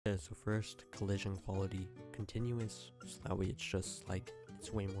Okay, so first, collision quality continuous, so that way it's just like,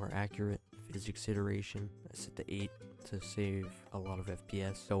 it's way more accurate. Physics iteration, I set to 8 to save a lot of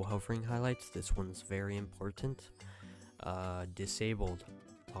FPS. So hovering highlights, this one's very important. Disabled,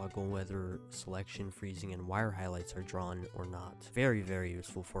 toggle whether selection, freezing, and wire highlights are drawn or not. Very, very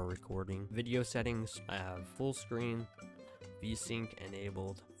useful for recording. Video settings, I have full screen, VSync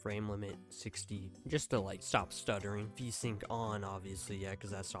enabled, frame limit 60, just to like stop stuttering. VSync on, obviously, yeah, because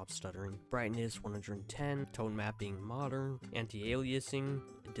that stops stuttering. Brightness 110, tone mapping modern, anti-aliasing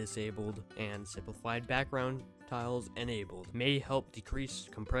disabled, and simplified background tiles enabled. May help decrease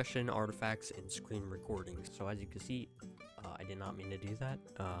compression, artifacts, and screen recordings. So as you can see, I did not mean to do that.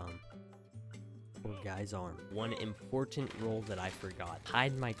 Poor guy's arm. One important rule that I forgot,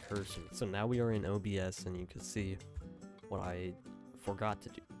 hide my cursor. So now we are in OBS and you can see what I forgot to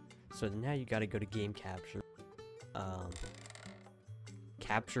do. So now you gotta go to game capture,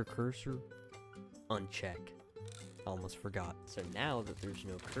 capture cursor, uncheck. Almost forgot. So now that there's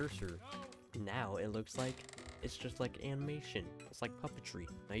no cursor, now it looks like it's just like animation. It's like puppetry.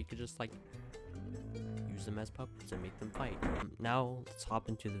 Now you could just like use them as puppets and make them fight. Now let's hop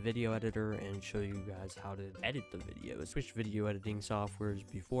into the video editor and show you guys how to edit the video. I switched video editing softwares.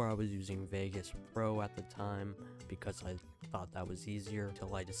 Before I was using Vegas Pro at the time because I thought that was easier,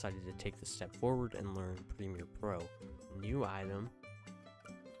 until I decided to take the step forward and learn Premiere Pro. New item,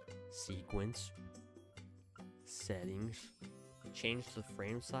 sequence, settings, change the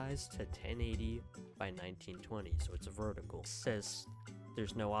frame size to 1080 by 1920, so it's a vertical. It says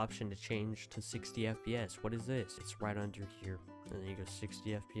there's no option to change to 60 FPS. What is this? It's right under here, and then you go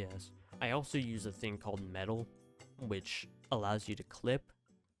 60 FPS. I also use a thing called Metal, which allows you to clip.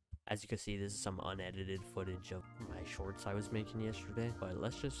 As you can see, this is some unedited footage of my shorts I was making yesterday. But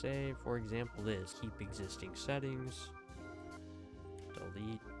let's just say, for example, this. Keep existing settings.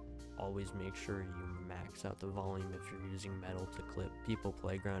 Delete. Always make sure you max out the volume if you're using Metal to clip People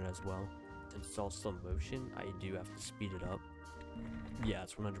Playground as well. Since it's all slow motion, I do have to speed it up. Yeah,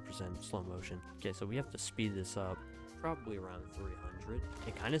 it's 100% slow motion. Okay, so we have to speed this up probably around 300.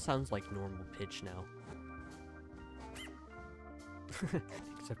 It kind of sounds like normal pitch now.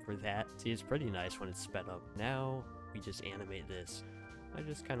 Except for that. See, it's pretty nice when it's sped up. Now, we just animate this. I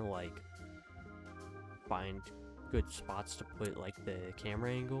just kind of like find good spots to put like the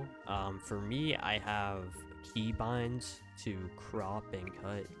camera angle. For me, I have keybinds to crop and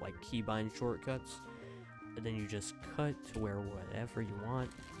cut, like keybind shortcuts. And then you just cut to where whatever you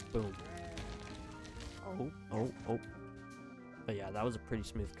want. Boom. Oh. But yeah, that was a pretty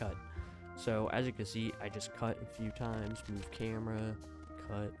smooth cut. So as you can see, I just cut a few times, move camera,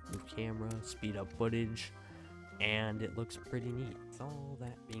 cut, move camera, speed up footage, and it looks pretty neat. With all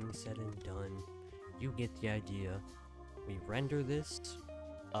that being said and done, you get the idea. We render this.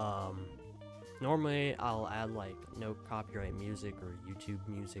 Normally I'll add like no copyright music or YouTube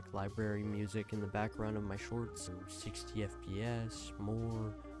music, library music in the background of my shorts. 60 FPS,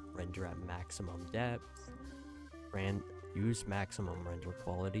 more, render at maximum depth, use maximum render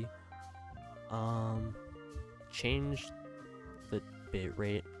quality. Change the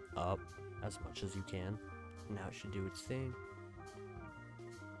bitrate up as much as you can. Now it should do its thing.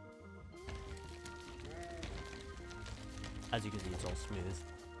 As you can see, it's all smooth.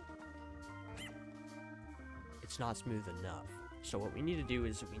 It's not smooth enough. So what we need to do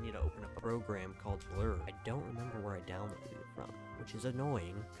is we need to open up a program called Blur. I don't remember where I downloaded it from, which is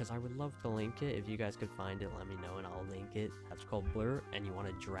annoying because I would love to link it. If you guys could find it, let me know and I'll link it. That's called Blur, and you want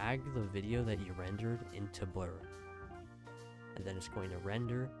to drag the video that you rendered into Blur. And then it's going to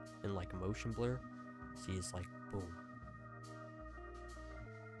render in like motion blur. See, it's like boom.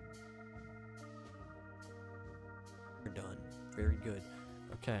 We're done. Very good.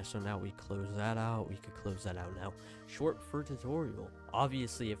 Okay, so now we close that out. We could close that out now. Short for tutorial.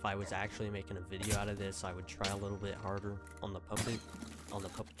 Obviously, if I was actually making a video out of this, I would try a little bit harder on the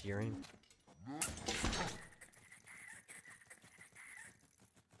puppeteering.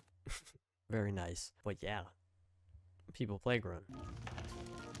 Very nice. But yeah, People Playground.